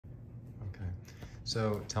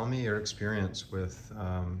So tell me your experience with,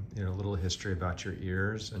 a little history about your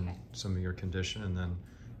ears and some of your condition, and then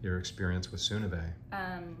your experience with SunaVae.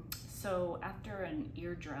 So after an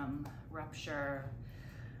eardrum rupture,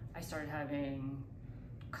 I started having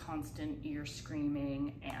constant ear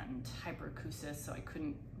screaming and hyperacusis, so I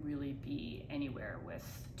couldn't really be anywhere with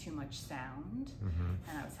too much sound.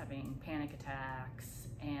 And I was having panic attacks,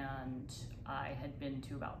 and I had been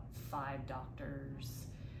to about 5 doctors,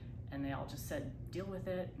 and they all just said, deal with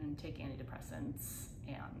it and take antidepressants.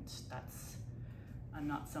 And I'm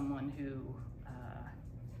not someone who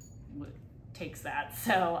takes that.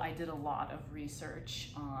 So I did a lot of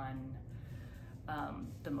research on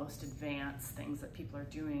the most advanced things that people are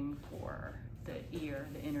doing for the ear,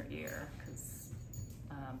 the inner ear, because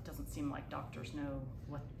it doesn't seem like doctors know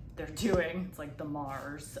what they're doing. It's like the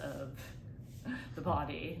Mars of the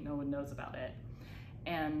body. No one knows about it.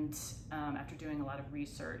 And after doing a lot of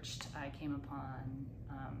research, I came upon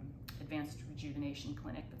Advanced Rejuvenation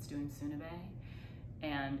Clinic that's doing SunaVae,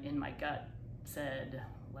 and in my gut said,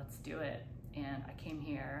 let's do it. And I came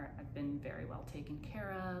here. I've been very well taken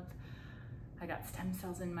care of. I got stem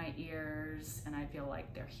cells in my ears, and I feel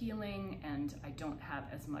like they're healing, and I don't have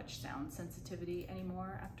as much sound sensitivity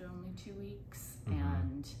anymore after only 2 weeks.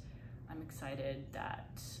 And I'm excited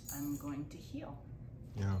that I'm going to heal.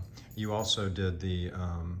 Yeah. You also did the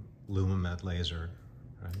Lumamed laser,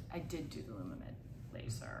 right? I did do the Lumamed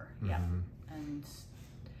laser, yeah. And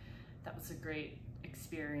that was a great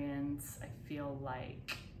experience. I feel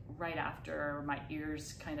like right after, my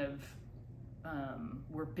ears kind of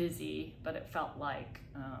were busy, but it felt like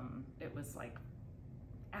it was like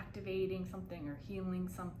activating something or healing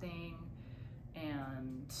something.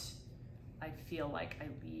 And I feel like I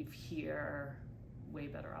leave here way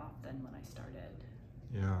better off than when I started.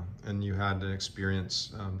 Yeah, and you had an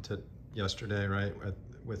experience yesterday, right,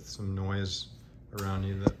 with some noise around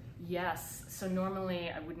you that... Yes, so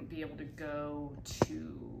normally I wouldn't be able to go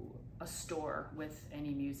to a store with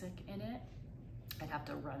any music in it. I'd have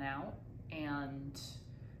to run out. And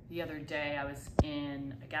the other day I was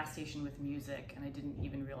in a gas station with music, and I didn't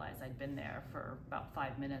even realize I'd been there for about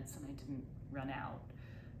 5 minutes, and I didn't run out.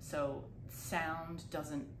 So sound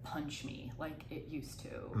doesn't punch me like it used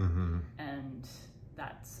to. And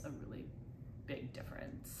that's a really big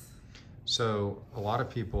difference. So a lot of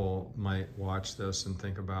people might watch this and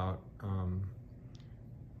think about,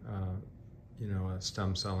 a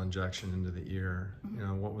stem cell injection into the ear.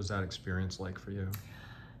 What was that experience like for you?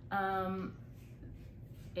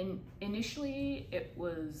 Initially it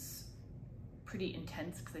was pretty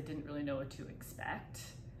intense because I didn't really know what to expect.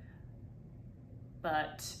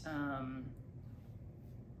 But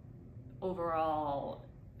overall,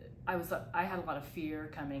 I had a lot of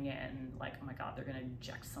fear coming in, like, oh my God, they're gonna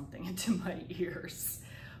inject something into my ears.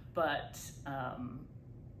 But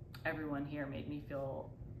everyone here made me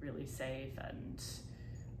feel really safe, and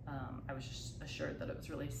I was just assured that it was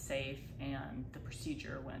really safe, and the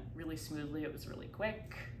procedure went really smoothly. It was really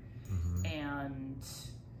quick, and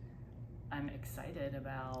I'm excited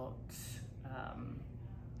about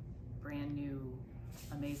brand new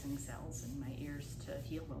amazing cells in my ears to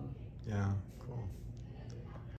heal them. Yeah, cool.